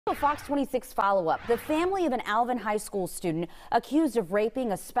A Fox 26 follow-up. The family of an Alvin High School student accused of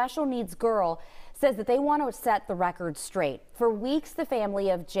raping a special needs girl says that they want to set the record straight. For weeks, the family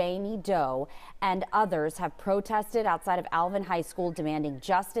of Jamie Doe and others have protested outside of Alvin High School demanding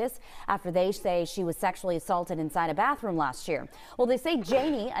justice after they say she was sexually assaulted inside a bathroom last year. Well, they say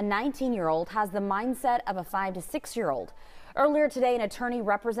Jamie, a 19-year-old, has the mindset of a 5 to 6-year-old. Earlier today, an attorney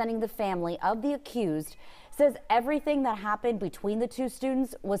representing the family of the accused says everything that happened between the two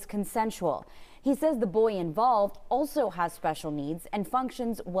students was consensual. He says the boy involved also has special needs and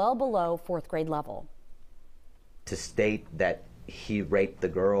functions well below 4th grade level. To state that he raped the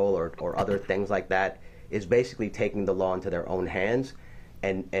girl or other things like that is basically taking the law into their own hands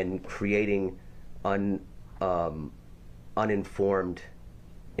and creating uninformed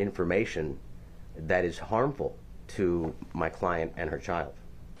information that is harmful to my client and her child.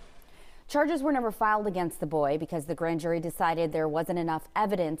 Charges were never filed against the boy because the grand jury decided there wasn't enough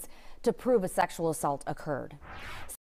evidence to prove a sexual assault occurred.